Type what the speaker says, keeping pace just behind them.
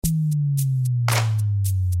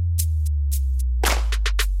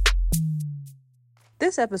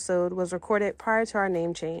This episode was recorded prior to our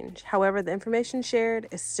name change. However, the information shared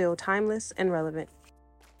is still timeless and relevant.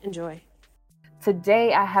 Enjoy.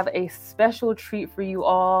 Today, I have a special treat for you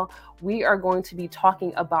all. We are going to be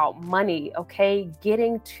talking about money, okay?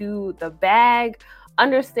 Getting to the bag,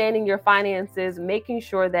 understanding your finances, making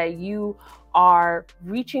sure that you are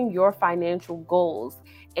reaching your financial goals.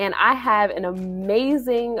 And I have an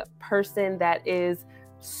amazing person that is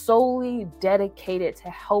solely dedicated to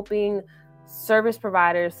helping service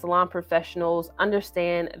providers, salon professionals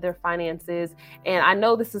understand their finances. And I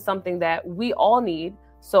know this is something that we all need.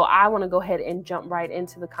 So I want to go ahead and jump right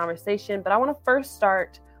into the conversation. But I want to first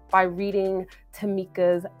start by reading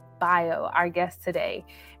Tamika's bio, our guest today.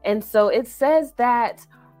 And so it says that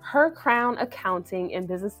Her Crown Accounting and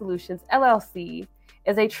Business Solutions, LLC,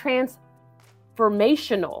 is a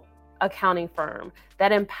transformational accounting firm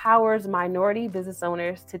that empowers minority business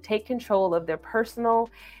owners to take control of their personal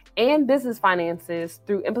and business finances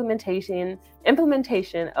through implementation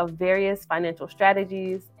of various financial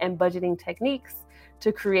strategies and budgeting techniques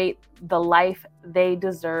to create the life they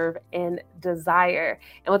deserve and desire.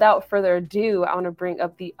 And without further ado, I want to bring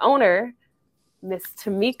up the owner, Miss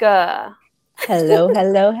Tamika. Hello.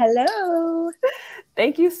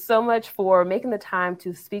 Thank you so much for making the time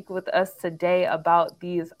to speak with us today about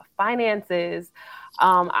these finances.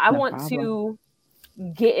 I want to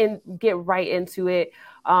get right into it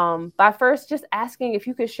by first just asking if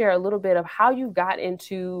you could share a little bit of how you got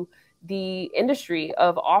into the industry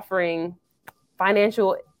of offering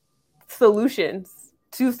financial solutions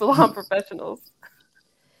to salon professionals.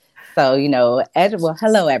 So, hello,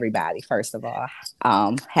 everybody, first of all.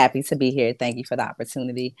 Happy to be here. Thank you for the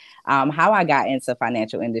opportunity. How I got into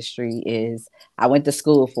financial industry is I went to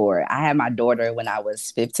school for it. I had my daughter when I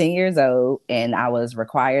was 15 years old, and I was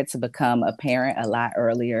required to become a parent a lot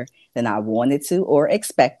earlier than I wanted to or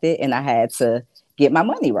expected, and I had to get my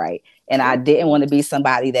money right. And I didn't want to be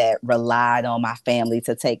somebody that relied on my family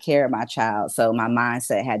to take care of my child. So my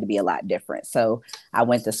mindset had to be a lot different. So I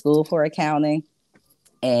went to school for accounting,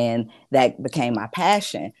 and that became my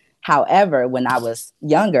passion. However, when I was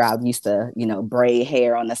younger, I used to, braid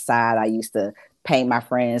hair on the side. I used to paint my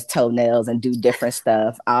friends' toenails and do different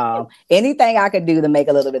stuff. Anything I could do to make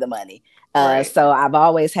a little bit of money. Right. So I've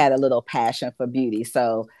always had a little passion for beauty.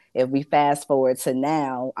 So if we fast forward to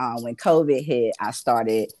now, when COVID hit, I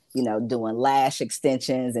started, doing lash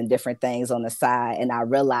extensions and different things on the side. And I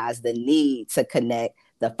realized the need to connect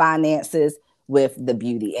the finances with the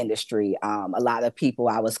beauty industry. A lot of people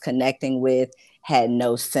I was connecting with had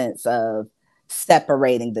no sense of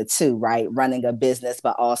separating the two, right? Running a business,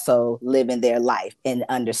 but also living their life and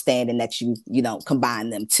understanding that you don't combine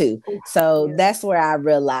them too. So that's where I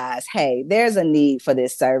realized, hey, there's a need for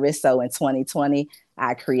this service. So in 2020,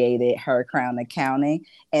 I created Her Crown Accounting.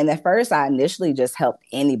 And at first, I initially just helped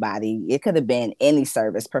anybody. It could have been any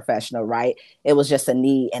service professional, right? It was just a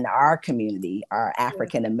need in our community, our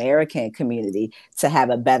African American community, to have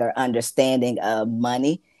a better understanding of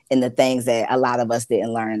money and the things that a lot of us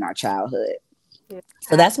didn't learn in our childhood.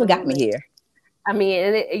 So that's what got me here. I mean,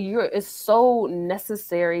 it's so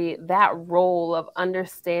necessary, that role of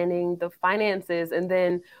understanding the finances, and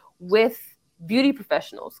then with beauty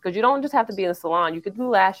professionals, because you don't just have to be in a salon. You could do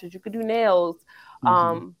lashes, you could do nails,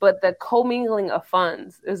 but the commingling of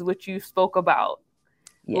funds is what you spoke about.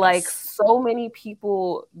 Yes. Like, so many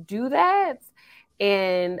people do that.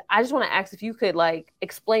 And I just want to ask if you could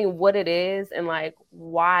explain what it is and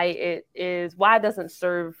why it doesn't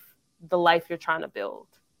serve the life you're trying to build.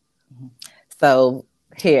 So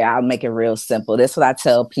here, I'll make it real simple. This is what I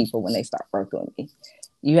tell people when they start working with me.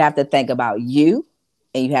 You have to think about you,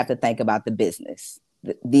 and you have to think about the business.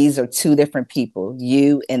 These are two different people,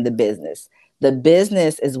 you and the business. The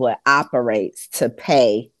business is what operates to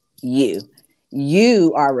pay you.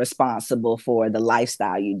 You are responsible for the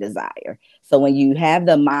lifestyle you desire. So when you have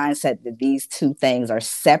the mindset that these two things are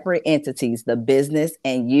separate entities, the business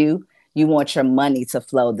and you want your money to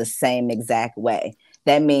flow the same exact way.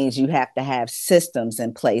 That means you have to have systems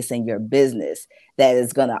in place in your business that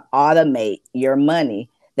is going to automate your money.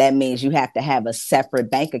 That means you have to have a separate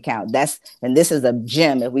bank account. And this is a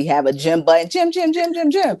gym. If we have a gym button, gym.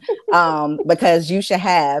 Because you should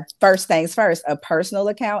have, first things first, a personal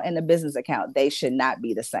account and a business account. They should not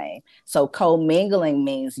be the same. So commingling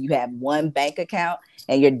means you have one bank account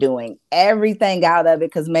and you're doing everything out of it.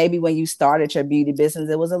 Because maybe when you started your beauty business,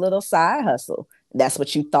 it was a little side hustle. That's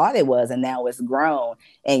what you thought it was. And now it's grown,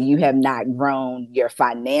 and you have not grown your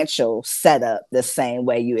financial setup the same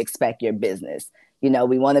way you expect your business.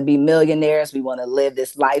 We want to be millionaires. We want to live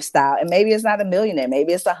this lifestyle. And maybe it's not a millionaire.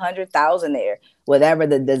 Maybe it's 100,000 there. Whatever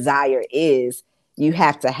the desire is, you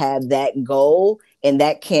have to have that goal, and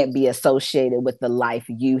that can't be associated with the life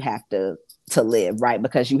you have to live, right?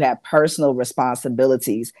 Because you have personal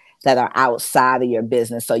responsibilities that are outside of your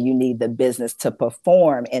business. So you need the business to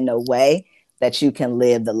perform in a way that you can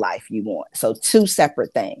live the life you want. So two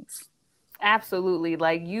separate things. Absolutely.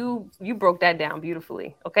 Like you broke that down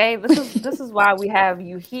beautifully. Okay. This is why we have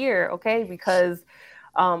you here. Okay. Because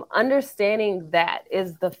understanding that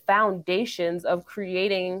is the foundations of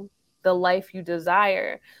creating the life you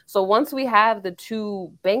desire. So once we have the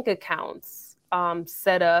two bank accounts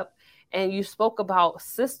set up, and you spoke about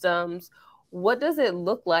systems, what does it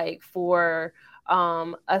look like for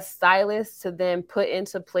a stylist to then put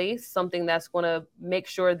into place something that's going to make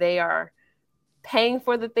sure they are paying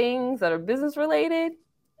for the things that are business related,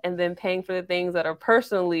 and then paying for the things that are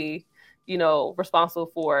personally,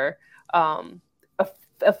 responsible for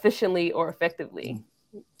efficiently or effectively,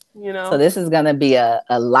 So this is going to be a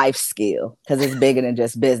life skill, because it's bigger than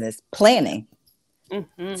just business. Planning.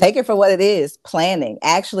 Mm-hmm. Take it for what it is. Planning,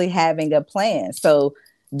 actually having a plan. So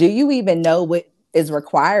do you even know what is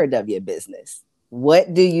required of your business?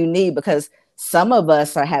 What do you need? Because some of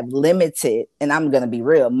us have limited, and I'm going to be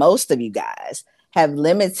real, most of you guys have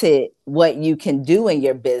limited what you can do in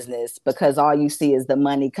your business, because all you see is the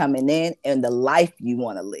money coming in and the life you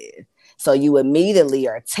want to live. So you immediately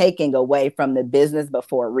are taking away from the business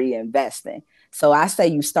before reinvesting. So I say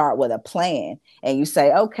you start with a plan, and you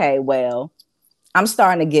say, okay, well, I'm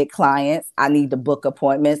starting to get clients. I need to book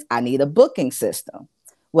appointments. I need a booking system.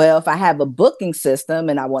 Well, if I have a booking system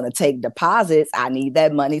and I want to take deposits, I need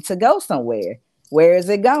that money to go somewhere. Where is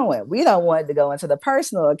it going? We don't want it to go into the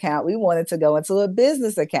personal account. We want it to go into a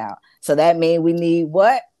business account. So that means we need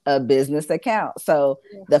what? A business account. So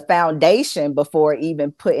the foundation before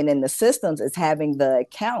even putting in the systems is having the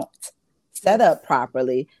account set up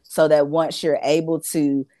properly, so that once you're able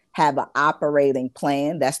to have an operating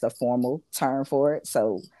plan, that's the formal term for it.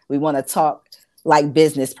 So we want to talk like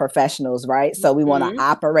business professionals, right? So we want an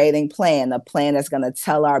operating plan, a plan that's going to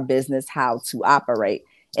tell our business how to operate.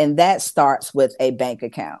 And that starts with a bank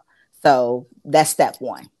account. So that's step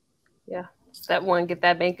one. Yeah. Step one, get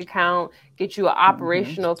that bank account, get you an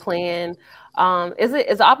operational plan. Is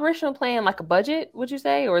the operational plan like a budget, would you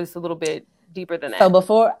say, or is it a little bit deeper than that? So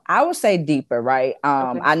before, I would say deeper, right?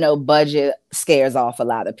 Okay. I know budget scares off a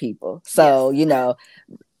lot of people. So, yes.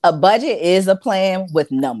 A budget is a plan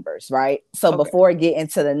with numbers, right? So before we get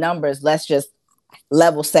into the numbers, let's just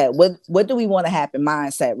level set. What do we want to happen?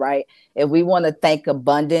 Mindset, right? If we want to think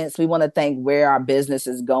abundance, we want to think where our business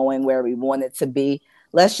is going, where we want it to be.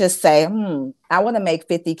 Let's just say, I want to make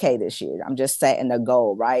 50K this year. I'm just setting a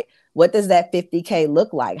goal, right? What does that 50K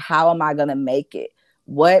look like? How am I going to make it?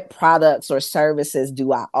 What products or services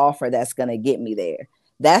do I offer that's going to get me there?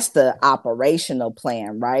 That's the operational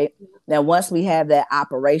plan, right? Now, once we have that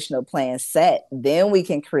operational plan set, then we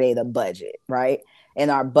can create a budget, right?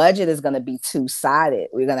 And our budget is going to be two-sided.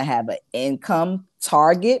 We're going to have an income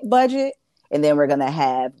target budget, and then we're going to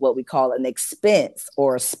have what we call an expense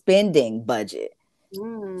or spending budget.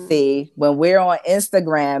 See, when we're on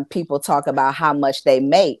Instagram, people talk about how much they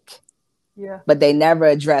make, but they never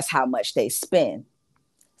address how much they spend.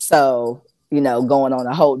 So, going on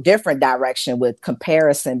a whole different direction with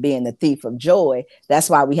comparison being the thief of joy. That's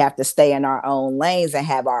why we have to stay in our own lanes and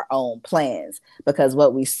have our own plans, because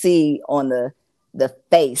what we see on the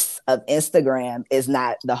face of Instagram is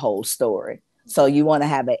not the whole story. So you want to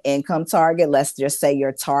have an income target. Let's just say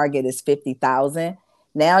your target is 50,000.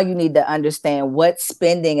 Now you need to understand, what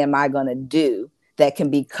spending am I going to do that can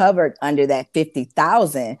be covered under that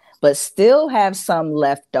 50,000, but still have some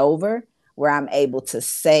left over where I'm able to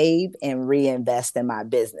save and reinvest in my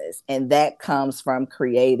business. And that comes from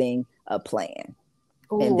creating a plan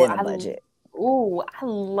and then a budget. I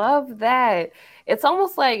love that. It's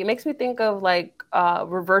almost like, it makes me think of like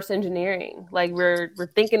reverse engineering. Like we're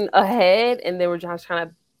thinking ahead, and then we're just trying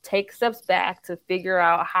to take steps back to figure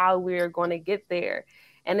out how we're going to get there.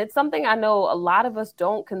 And it's something I know a lot of us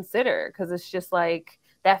don't consider, because it's just like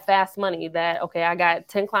that fast money that, okay, I got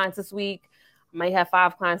 10 clients this week. I might have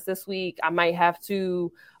 5 clients this week. I might have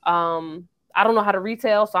to, I don't know how to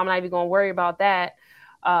retail, so I'm not even going to worry about that.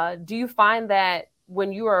 Do you find that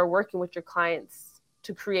when you are working with your clients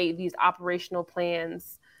to create these operational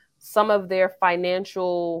plans, some of their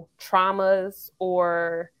financial traumas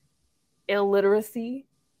or illiteracy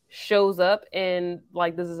shows up in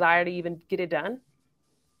like the desire to even get it done?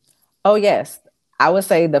 Oh, yes. I would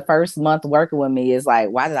say the first month working with me is like,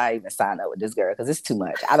 why did I even sign up with this girl? Because it's too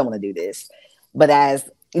much. I don't want to do this. But as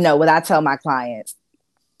you know, what I tell my clients,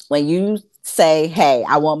 when you say, hey,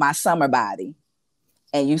 I want my summer body,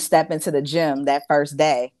 and you step into the gym that first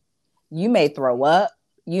day, You may throw up.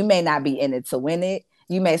 You may not be in it to win it.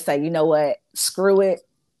 You may say, you know what, screw it,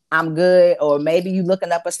 I'm good. Or maybe you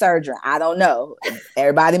looking up a surgeon. I don't know.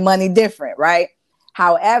 Everybody money different, right?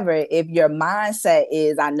 However, if your mindset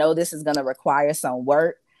is, I know this is going to require some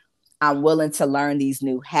work, I'm willing to learn these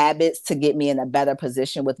new habits to get me in a better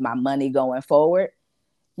position with my money going forward,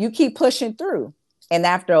 you keep pushing through. And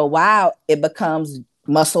after a while, it becomes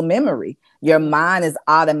muscle memory. Your mind is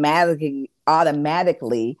automatically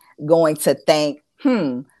going to think,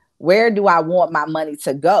 where do I want my money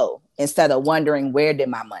to go? Instead of wondering, where did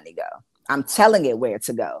my money go? I'm telling it where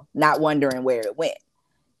to go, not wondering where it went.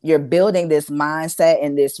 You're building this mindset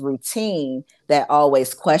and this routine that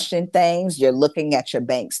always question things. You're looking at your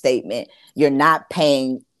bank statement. You're not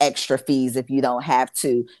paying extra fees if you don't have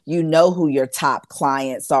to. You know who your top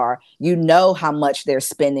clients are. You know how much they're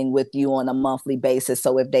spending with you on a monthly basis.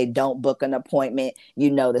 So if they don't book an appointment, you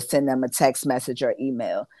know to send them a text message or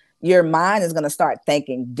email. Your mind is going to start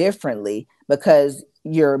thinking differently because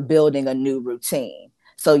you're building a new routine.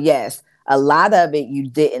 So yes, a lot of it you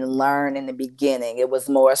didn't learn in the beginning. It was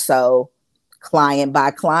more so client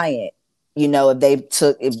by client. You know,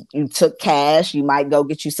 if you took cash, you might go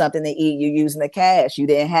get you something to eat. You're using the cash. You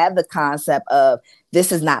didn't have the concept of,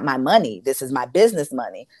 this is not my money. This is my business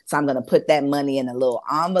money. So I'm going to put that money in a little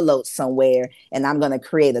envelope somewhere, and I'm going to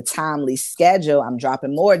create a timely schedule. I'm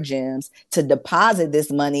dropping more gems to deposit this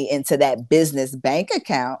money into that business bank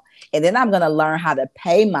account. And then I'm going to learn how to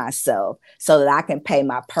pay myself so that I can pay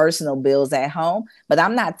my personal bills at home. But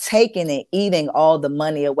I'm not taking and eating all the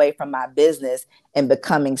money away from my business and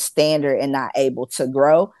becoming standard and not able to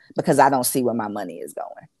grow because I don't see where my money is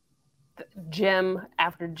going. Gym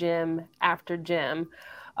after gym after gym.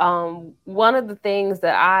 One of the things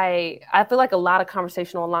that I feel like a lot of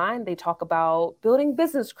conversation online, they talk about building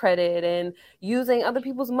business credit and using other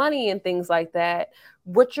people's money and things like that.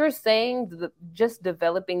 What you're saying, just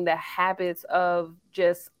developing the habits of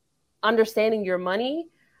just understanding your money,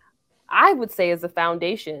 I would say is the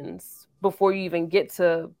foundations before you even get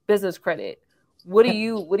to business credit. What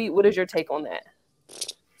is your take on that?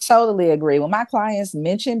 Totally agree. When my clients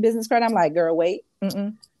mention business credit, I'm like, girl, wait,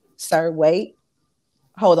 sir, wait.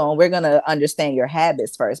 Hold on, we're going to understand your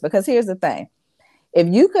habits first. Because here's the thing. If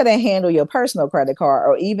you couldn't handle your personal credit card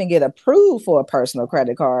or even get approved for a personal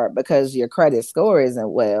credit card because your credit score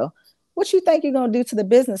isn't well, what you think you're going to do to the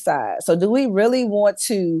business side? So do we really want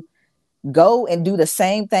to go and do the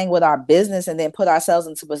same thing with our business and then put ourselves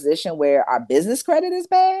into a position where our business credit is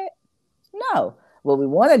bad? No. What we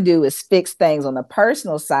want to do is fix things on the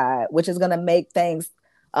personal side, which is going to make things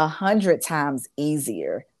 100 times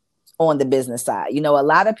easier on the business side. You know, a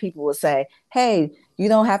lot of people will say, hey, you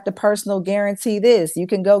don't have to personal guarantee this. You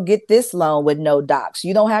can go get this loan with no docs.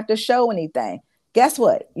 You don't have to show anything. Guess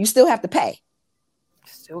what? You still have to pay.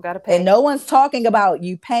 Still got to pay. And no one's talking about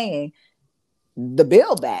you paying the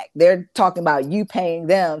bill back. They're talking about you paying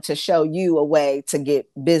them to show you a way to get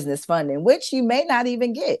business funding, which you may not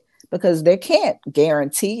even get because they can't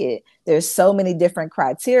guarantee it. There's so many different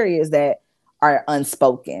criteria that are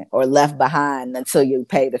unspoken or left behind until you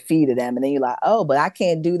pay the fee to them. And then you're like, oh, but I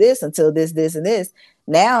can't do this until this, this, and this.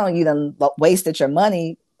 Now you done wasted your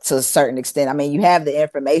money to a certain extent. I mean, you have the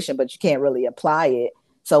information, but you can't really apply it.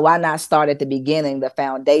 So why not start at the beginning, the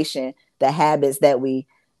foundation, the habits that we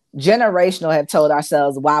generational have told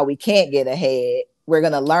ourselves why we can't get ahead. We're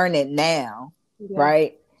going to learn it now,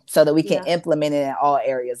 right? So that we can implement it in all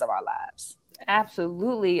areas of our lives.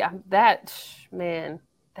 Absolutely.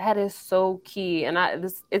 That is so key. And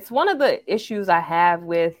it's one of the issues I have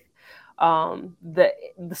with the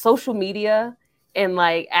social media and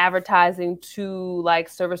like advertising to like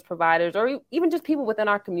service providers or even just people within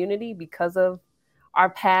our community because of our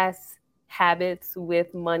past habits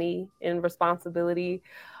with money and responsibility.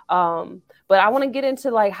 But I want to get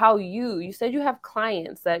into like how you said you have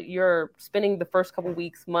clients that you're spending the first couple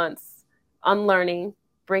weeks, months unlearning,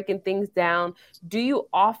 breaking things down. Do you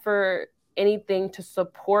offer anything to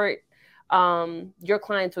support your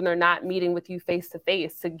clients when they're not meeting with you face to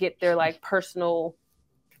face to get their like personal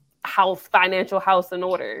financial house in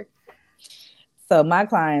order? So my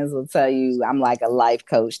clients will tell you I'm like a life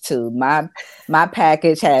coach too. My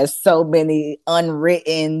package has so many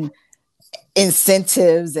unwritten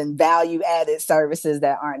incentives and value added services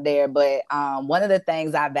that aren't there. But one of the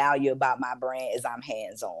things I value about my brand is I'm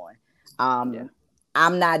hands-on.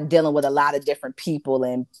 I'm not dealing with a lot of different people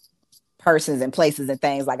and persons and places and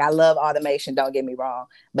things. Like I love automation, don't get me wrong,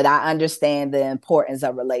 but I understand the importance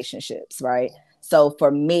of relationships, right? So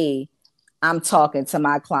for me, I'm talking to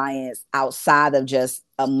my clients outside of just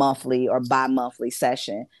a monthly or bi-monthly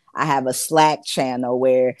session. I have a Slack channel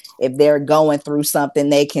where if they're going through something,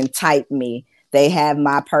 they can type me. They have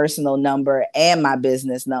my personal number and my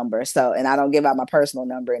business number. So, and I don't give out my personal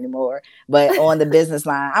number anymore, but on the business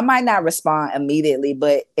line, I might not respond immediately.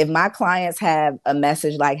 But if my clients have a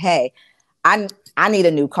message like, hey, I need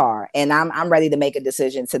a new car and I'm ready to make a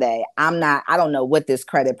decision today. I don't know what this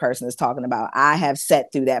credit person is talking about. I have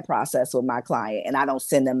set through that process with my client and I don't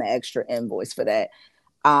send them an extra invoice for that.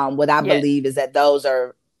 What I believe is that those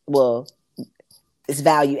are, well, it's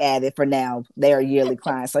value added for now. They are yearly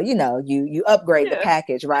clients. So, you upgrade the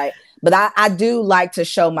package, right? But I do like to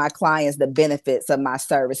show my clients the benefits of my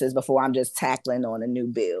services before I'm just tackling on a new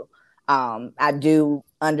bill. I do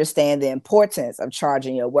understand the importance of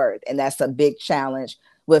charging your worth. And that's a big challenge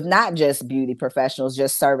with not just beauty professionals,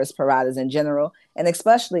 just service providers in general, and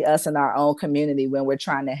especially us in our own community when we're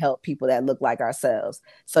trying to help people that look like ourselves.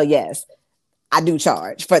 So yes, I do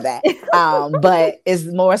charge for that. But it's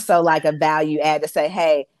more so like a value add to say,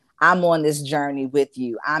 hey, I'm on this journey with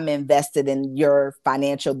you. I'm invested in your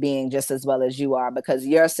financial being just as well as you are, because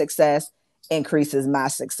your success increases my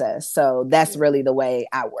success. So that's really the way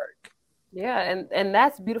I work. Yeah, and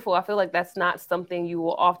that's beautiful. I feel like that's not something you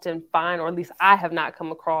will often find, or at least I have not come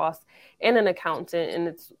across in an accountant. And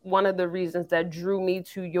it's one of the reasons that drew me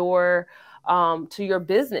to your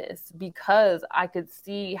business, because I could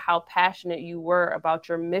see how passionate you were about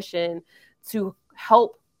your mission to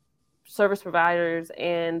help service providers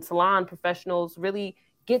and salon professionals really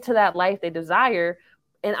get to that life they desire.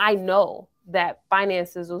 And I know that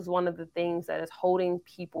finances was one of the things that is holding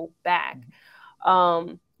people back.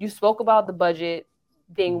 You spoke about the budget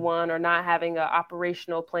being one, or not having an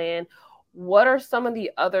operational plan. What are some of the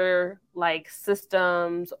other like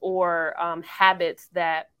systems or habits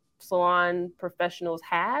that salon professionals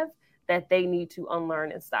have that they need to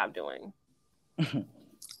unlearn and stop doing?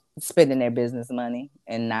 Spending their business money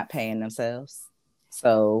and not paying themselves.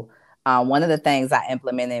 So one of the things I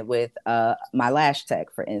implemented with my lash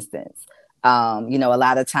tech, for instance, a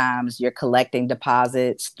lot of times you're collecting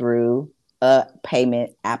deposits through a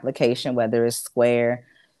payment application, whether it's Square,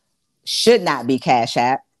 should not be Cash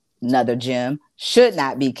App. Another gem, should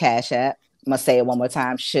not be Cash App. I'm going to say it one more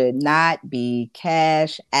time. Should not be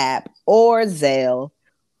Cash App or Zelle.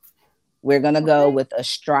 We're going to go with a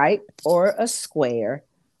Stripe or a Square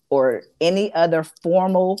or any other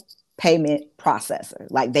formal payment processor.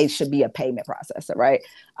 Like, they should be a payment processor, right?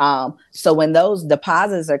 So when those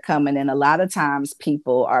deposits are coming in, a lot of times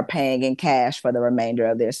people are paying in cash for the remainder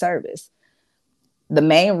of their service. The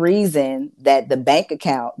main reason that the bank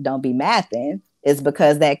account don't be mathing is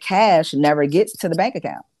because that cash never gets to the bank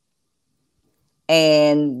account.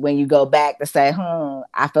 And when you go back to say,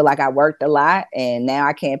 I feel like I worked a lot and now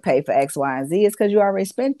I can't pay for X, Y, and Z, it's because you already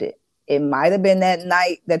spent it. It might have been that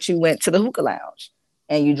night that you went to the hookah lounge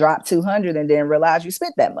and you dropped $200 and didn't realize you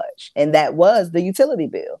spent that much. And that was the utility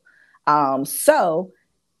bill. So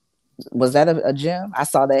was that a gem? I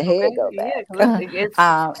saw that head go back.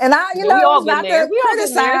 Yeah, and I, it's not to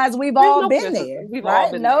criticize. We've all been there,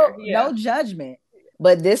 right? No judgment.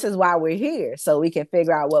 But this is why we're here, so we can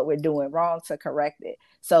figure out what we're doing wrong to correct it.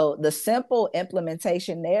 So the simple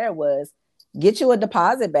implementation there was get you a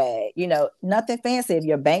deposit bag. Nothing fancy. If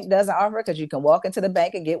your bank doesn't offer it, because you can walk into the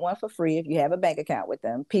bank and get one for free if you have a bank account with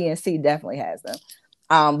them. PNC definitely has them.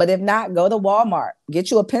 But if not, go to Walmart. Get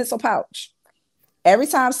you a pencil pouch. Every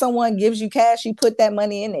time someone gives you cash, you put that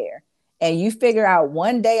money in there and you figure out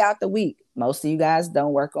one day out the week. Most of you guys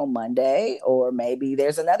don't work on Monday, or maybe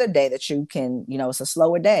there's another day that you can, it's a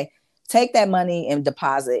slower day. Take that money and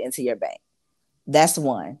deposit into your bank. That's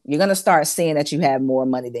one. You're going to start seeing that you have more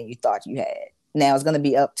money than you thought you had. Now it's going to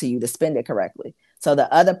be up to you to spend it correctly. So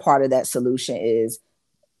the other part of that solution is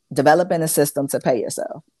developing a system to pay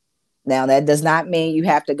yourself. Now that does not mean you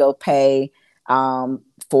have to go pay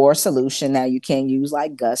for a solution. Now you can use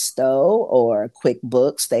like Gusto or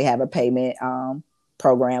QuickBooks. They have a payment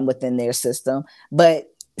program within their system,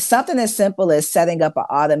 but something as simple as setting up an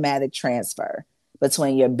automatic transfer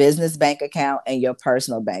between your business bank account and your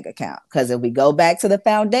personal bank account. Because if we go back to the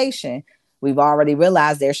foundation, we've already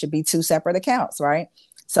realized there should be two separate accounts, right?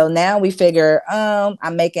 So now we figure,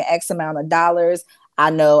 I'm making X amount of dollars. I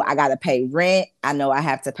know I got to pay rent. I know I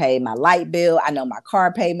have to pay my light bill. I know my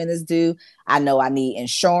car payment is due. I know I need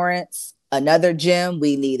insurance. Another gem,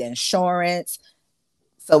 we need insurance.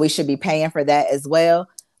 So we should be paying for that as well.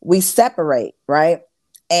 We separate, right?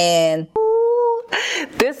 And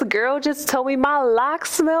This girl just told me my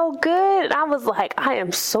locks smell good. And I was like, I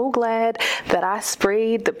am so glad that I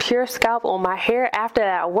sprayed the Pure Scalp on my hair after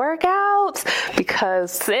that workout,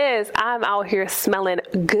 because sis, I'm out here smelling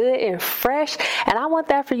good and fresh, and I want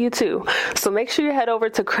that for you too. So make sure you head over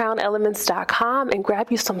to crownelements.com and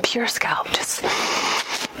grab you some Pure Scalp. Just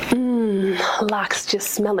locks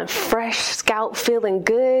just smelling fresh, scalp feeling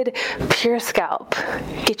good. Pure Scalp,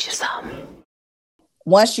 get you some.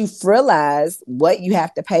 Once you realize what you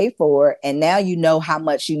have to pay for, and now you know how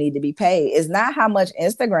much you need to be paid, it's not how much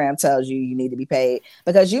Instagram tells you you need to be paid,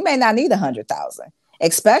 because you may not need 100,000,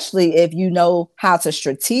 especially if you know how to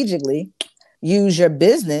strategically use your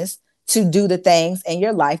business to do the things in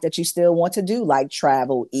your life that you still want to do, like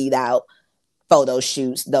travel, eat out, photo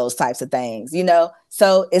shoots, those types of things, you know?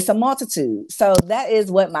 So it's a multitude. So that is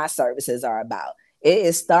what my services are about. It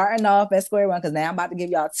is starting off at square one, because now I'm about to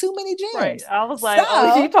give y'all too many gems. Right. I was like,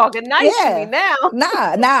 oh, you talking nice to me now.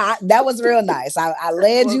 Nah, that was real nice. I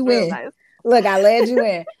led you in. Nice. Look, I led you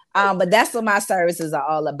in. But that's what my services are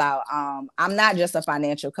all about. I'm not just a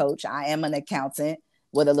financial coach. I am an accountant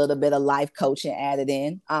with a little bit of life coaching added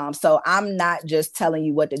in. So I'm not just telling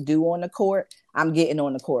you what to do on the court. I'm getting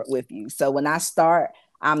on the court with you. So when I start,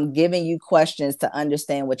 I'm giving you questions to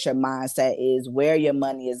understand what your mindset is, where your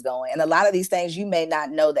money is going. And a lot of these things you may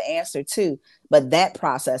not know the answer to, but that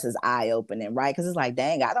process is eye-opening, right? Because it's like,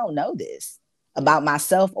 dang, I don't know this about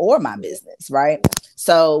myself or my business, right?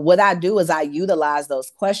 So what I do is I utilize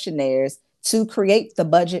those questionnaires to create the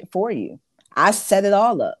budget for you. I set it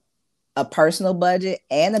all up, a personal budget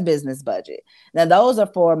and a business budget. Now, those are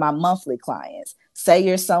for my monthly clients. Say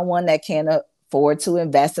you're someone that can't afford to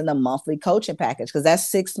invest in a monthly coaching package, because that's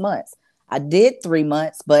 6 months. I did 3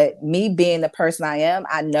 months, but me being the person I am,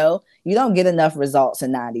 I know you don't get enough results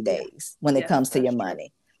in 90 days when it comes to your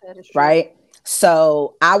money, right?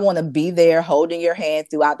 So I want to be there holding your hand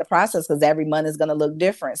throughout the process, because every month is going to look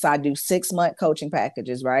different. So I do 6-month coaching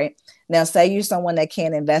packages, right? Now, say you're someone that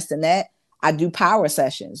can't invest in that. I do power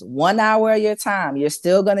sessions, 1 hour of your time. You're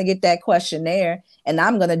still going to get that questionnaire, and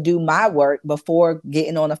I'm going to do my work before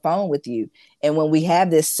getting on the phone with you. And when we have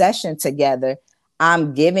this session together,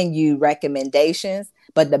 I'm giving you recommendations.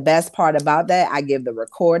 But the best part about that, I give the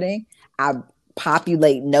recording. I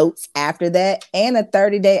populate notes after that, and a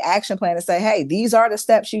 30-day action plan to say, hey, these are the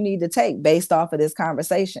steps you need to take based off of this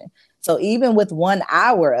conversation. So even with 1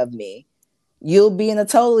 hour of me, you'll be in a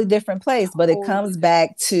totally different place. But it comes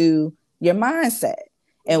back to your mindset.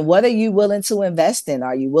 And what are you willing to invest in?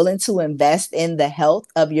 Are you willing to invest in the health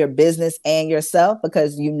of your business and yourself?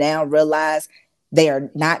 Because you now realize they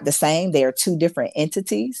are not the same. They are two different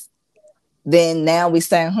entities. Then now we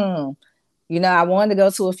say, I wanted to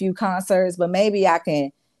go to a few concerts, but maybe I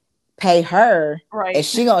can pay her, right, and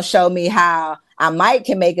she gonna show me how I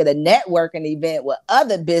can make it a networking event with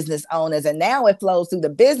other business owners. And now it flows through the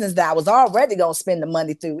business that I was already gonna spend the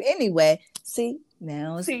money through anyway.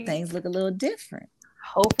 Now things look a little different.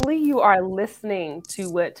 Hopefully you are listening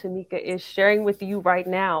to what Tamika is sharing with you right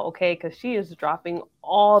now, okay? Because she is dropping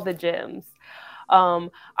all the gems.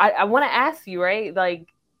 I want to ask you, right?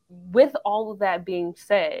 Like, with all of that being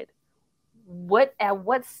said, at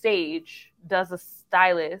what stage does a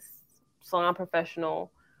stylist, salon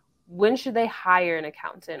professional, when should they hire an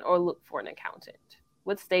accountant or look for an accountant?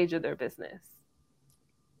 What stage of their business?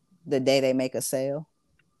 The day they make a sale.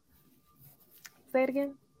 Say it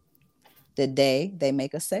again. The day they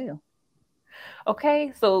make a sale.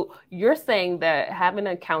 Okay, so you're saying that having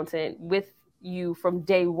an accountant with you from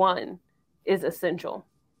day one is essential.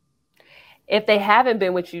 If they haven't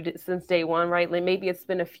been with you since day one, right? Like maybe it's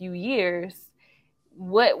been a few years.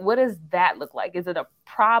 What does that look like? Is it a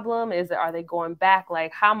problem? Are they going back?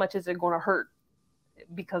 Like, how much is it going to hurt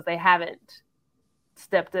because they haven't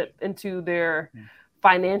stepped up into their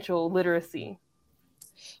financial literacy?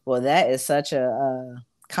 Well, that is such a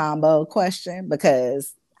combo question,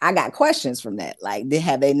 because I got questions from that. Like,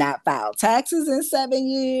 have they not filed taxes in 7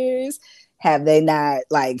 years? Have they not,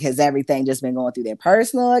 has everything just been going through their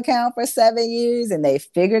personal account for 7 years and they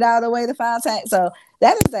figured out a way to file tax? So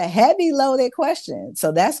that is a heavy loaded question.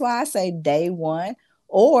 So that's why I say day one,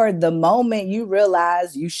 or the moment you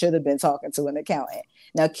realize you should have been talking to an accountant.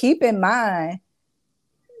 Now, keep in mind,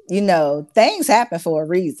 things happen for a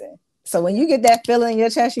reason. So when you get that feeling in your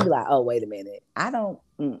chest, you be like, oh, wait a minute.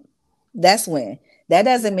 That's when. That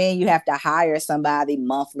doesn't mean you have to hire somebody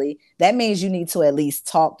monthly. That means you need to at least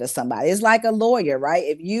talk to somebody. It's like a lawyer, right?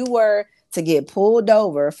 If you were to get pulled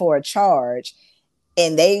over for a charge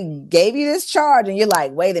and they gave you this charge and you're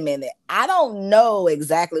like, wait a minute, I don't know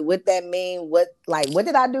exactly what that means. What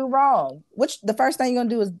did I do wrong? The first thing you're going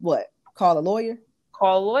to do is what? Call a lawyer?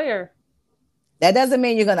 Call a lawyer. That doesn't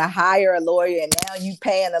mean you're going to hire a lawyer and now you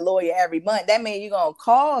paying a lawyer every month. That means you're going to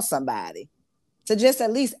call somebody to just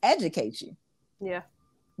at least educate you. Yeah.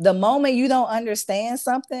 The moment you don't understand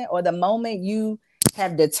something, or the moment you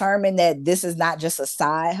have determined that this is not just a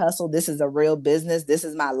side hustle, this is a real business, this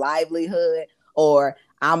is my livelihood, or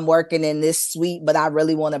I'm working in this suite, but I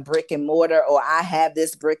really want a brick and mortar, or I have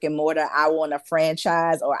this brick and mortar, I want a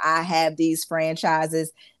franchise, or I have these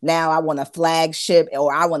franchises, now I want a flagship,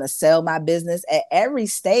 or I want to sell my business. At every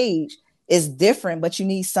stage is different, but you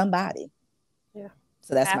need somebody. Yeah.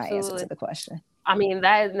 So that's my answer to the question. I mean,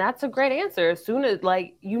 that's a great answer. As soon as,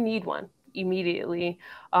 like, you need one immediately,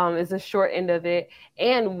 is the short end of it.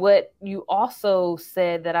 And what you also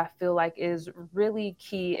said that I feel like is really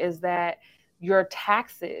key is that your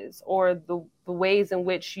taxes, or the ways in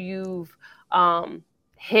which you've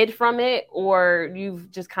hid from it, or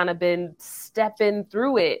you've just kind of been stepping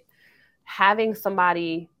through it, having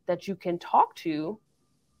somebody that you can talk to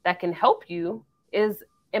that can help you is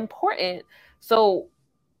important. So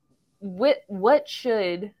what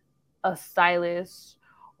should a stylist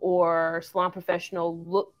or salon professional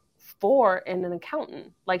look for in an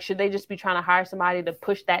accountant? Like, should they just be trying to hire somebody to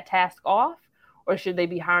push that task off, or should they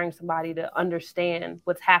be hiring somebody to understand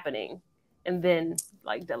what's happening and then,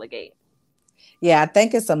 like, delegate? Yeah, I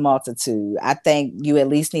think it's a multitude. I think you at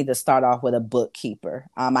least need to start off with a bookkeeper.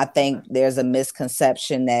 I think there's a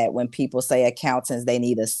misconception that when people say accountants, they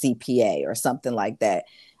need a CPA or something like that.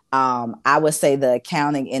 I would say the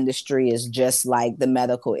accounting industry is just like the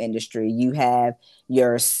medical industry. You have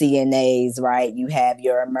your CNAs, right? You have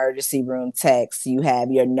your emergency room techs, you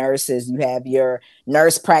have your nurses, you have your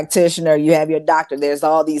nurse practitioner, you have your doctor. There's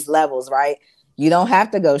all these levels, right? You don't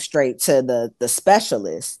have to go straight to the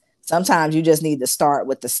specialist. Sometimes you just need to start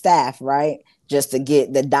with the staff, right? Just to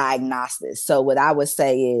get the diagnosis. So what I would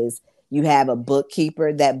say is, you have a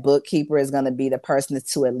bookkeeper. That bookkeeper is going to be the person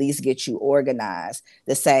to at least get you organized,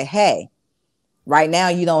 to say, hey, right now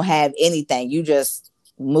you don't have anything. You just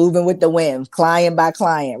moving with the wind, client by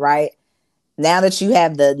client, right? Now that you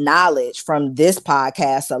have the knowledge from this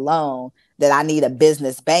podcast alone that I need a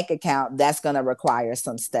business bank account, that's going to require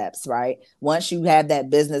some steps, right? Once you have that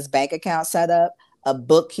business bank account set up, a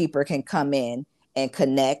bookkeeper can come in and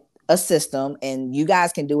connect a system, and you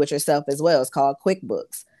guys can do it yourself as well. It's called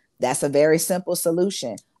QuickBooks. That's a very simple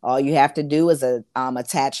solution. All you have to do is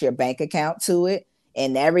attach your bank account to it,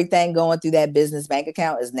 and everything going through that business bank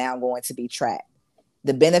account is now going to be tracked.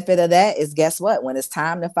 The benefit of that is, guess what? When it's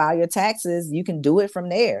time to file your taxes, you can do it from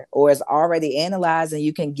there, or it's already analyzed, and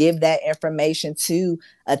you can give that information to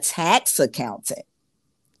a tax accountant,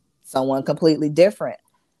 someone completely different.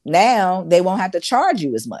 Now they won't have to charge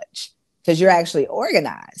you as much because you're actually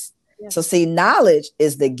organized. Yeah. So see, knowledge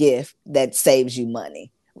is the gift that saves you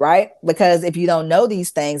money, right? Because if you don't know these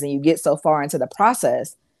things and you get so far into the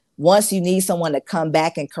process, once you need someone to come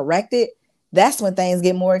back and correct it, that's when things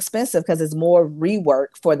get more expensive, because it's more rework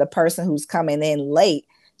for the person who's coming in late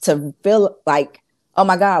to feel like, oh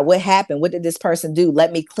my God, what happened? What did this person do?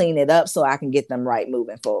 Let me clean it up so I can get them right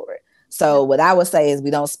moving forward. So what I would say is,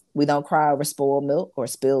 we don't cry over spoiled milk or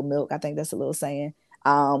spilled milk. I think that's a little saying.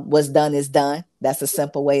 What's done is done. That's a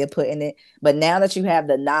simple way of putting it. But now that you have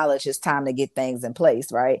the knowledge, it's time to get things in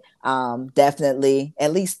place, right? Definitely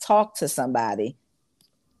at least talk to somebody.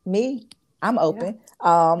 Me, I'm open.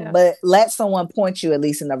 But let someone point you at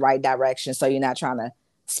least in the right direction, so you're not trying to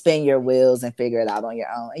spin your wheels and figure it out on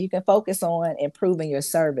your own. And you can focus on improving your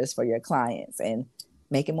service for your clients and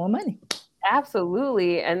making more money.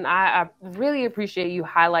 Absolutely. And I really appreciate you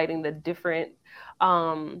highlighting the different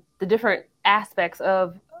aspects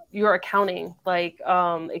of your accounting, like,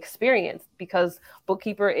 experience, because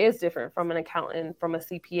bookkeeper is different from an accountant, from a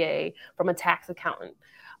CPA, from a tax accountant.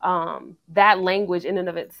 That language in and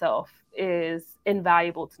of itself is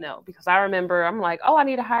invaluable to know, because I remember I'm like, oh, I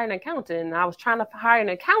need to hire an accountant. And I was trying to hire an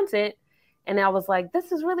accountant, and I was like,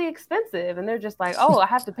 this is really expensive. And they're just like, oh, I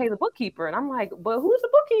have to pay the bookkeeper. And I'm like, but who's the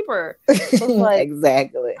bookkeeper? So like,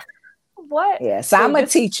 exactly. What? Yeah. So I'm a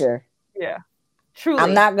teacher. Yeah. Truly.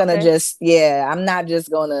 I'm not going to I'm not just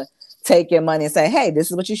going to take your money and say, hey, this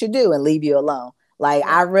is what you should do, and leave you alone. Like,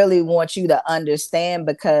 I really want you to understand,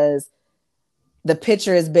 because the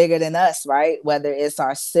picture is bigger than us, right? Whether it's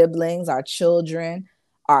our siblings, our children,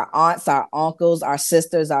 our aunts, our uncles, our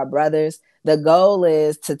sisters, our brothers. The goal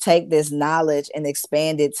is to take this knowledge and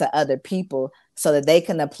expand it to other people so that they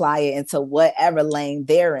can apply it into whatever lane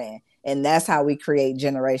they're in. And that's how we create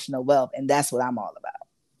generational wealth. And that's what I'm all about.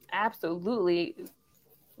 Absolutely.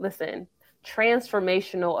 Listen,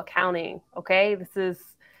 transformational accounting. Okay.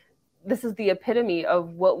 This is the epitome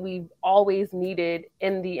of what we've always needed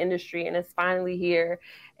in the industry, and it's finally here.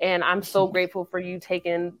 And I'm so grateful for you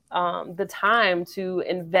taking the time to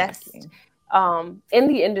invest in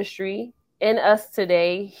the industry, in us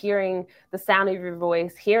today, hearing the sound of your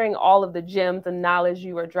voice, hearing all of the gems and knowledge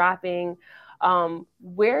you are dropping.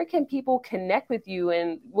 Where can people connect with you,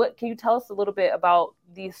 and what can you tell us a little bit about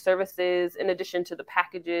these services in addition to the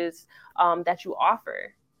packages that you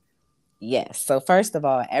offer? Yes. So first of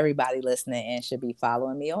all, everybody listening in should be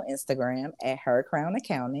following me on Instagram at Her Crown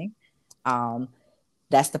Accounting.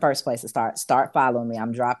 That's the first place to start. Start following me.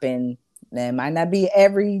 I'm dropping. It might not be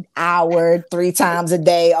every hour, 3 times a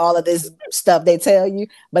day, all of this stuff they tell you,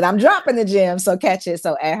 but I'm dropping the gym. So catch it.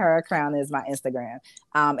 So at Her Crown is my Instagram.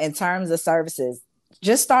 In terms of services,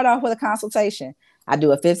 just start off with a consultation. I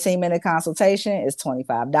do a 15-minute consultation. It's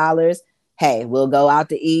 $25. Hey, we'll go out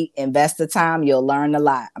to eat, invest the time. You'll learn a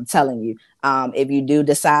lot. I'm telling you. If you do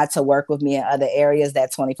decide to work with me in other areas,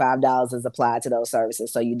 that $25 is applied to those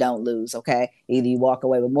services. So you don't lose. Okay. Either you walk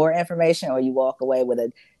away with more information or you walk away with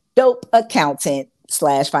a dope accountant /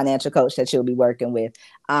 financial coach that you'll be working with.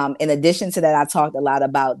 In addition to that, I talked a lot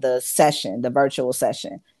about the session, the virtual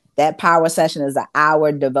session. That power session is an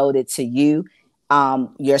hour devoted to you.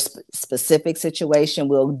 Your specific situation,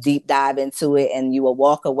 we'll deep dive into it, and you will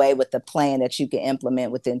walk away with a plan that you can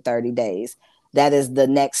implement within 30 days. That is the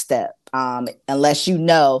next step. Unless you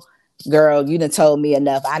know, girl, you done told me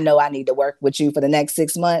enough. I know I need to work with you for the next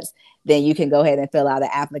 6 months. Then you can go ahead and fill out an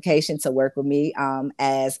application to work with me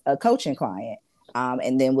as a coaching client.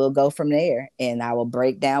 And then we'll go from there. And I will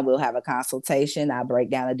break down, we'll have a consultation. I break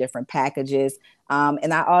down the different packages.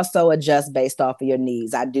 And I also adjust based off of your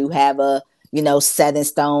needs. I do have a set in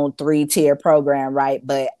stone 3-tier program, right?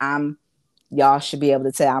 But y'all should be able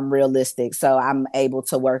to tell I'm realistic. So I'm able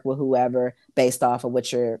to work with whoever based off of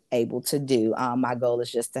what you're able to do. My goal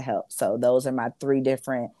is just to help. So those are my 3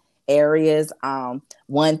 different areas.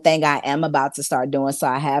 One thing I am about to start doing, so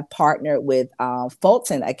I have partnered with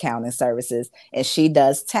Fulton Accounting Services, and she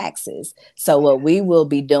does taxes. So what we will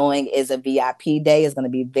be doing is a VIP day. It's going to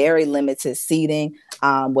be very limited seating,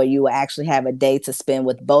 where you will actually have a day to spend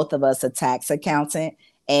with both of us, a tax accountant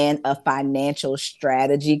and a financial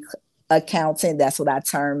strategy accountant. That's what I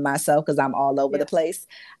term myself because I'm all over the place.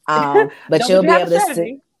 But you'll be able to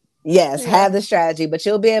sit. Yes, have the strategy, but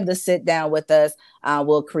you'll be able to sit down with us.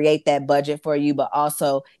 We'll create that budget for you, but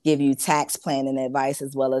also give you tax planning advice,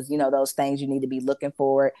 as well as, those things you need to be looking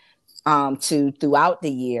forward to throughout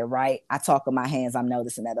the year, right? I talk with my hands. I'm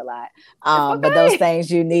noticing that a lot. But those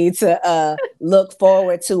things you need to look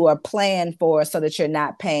forward to or plan for, so that you're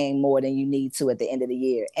not paying more than you need to at the end of the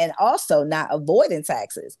year. And also not avoiding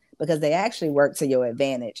taxes, because they actually work to your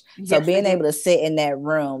advantage. Yes, so being able to sit in that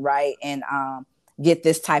room, right, and get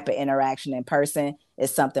this type of interaction in person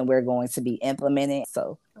is something we're going to be implementing.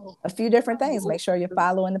 So a few different things. Make sure you're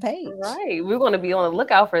following the page. Right. We're going to be on the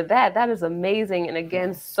lookout for that. That is amazing. And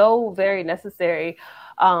again, so very necessary.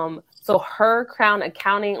 So Her Crown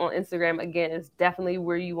Accounting on Instagram, again, is definitely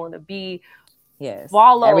where you want to be. Yes.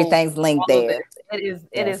 Follow. Everything's linked there.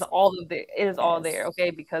 It is all of it. It is all there.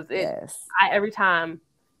 Okay. Because every time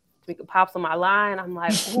it pops on my line, I'm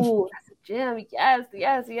like, ooh, that's a gem.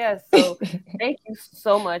 Yes. So thank you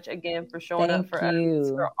so much again for showing up for us,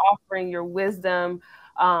 for offering your wisdom,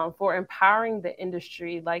 for empowering the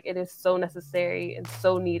industry. Like, it is so necessary and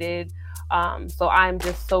so needed. So I'm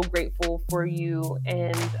just so grateful for you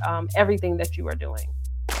and everything that you are doing.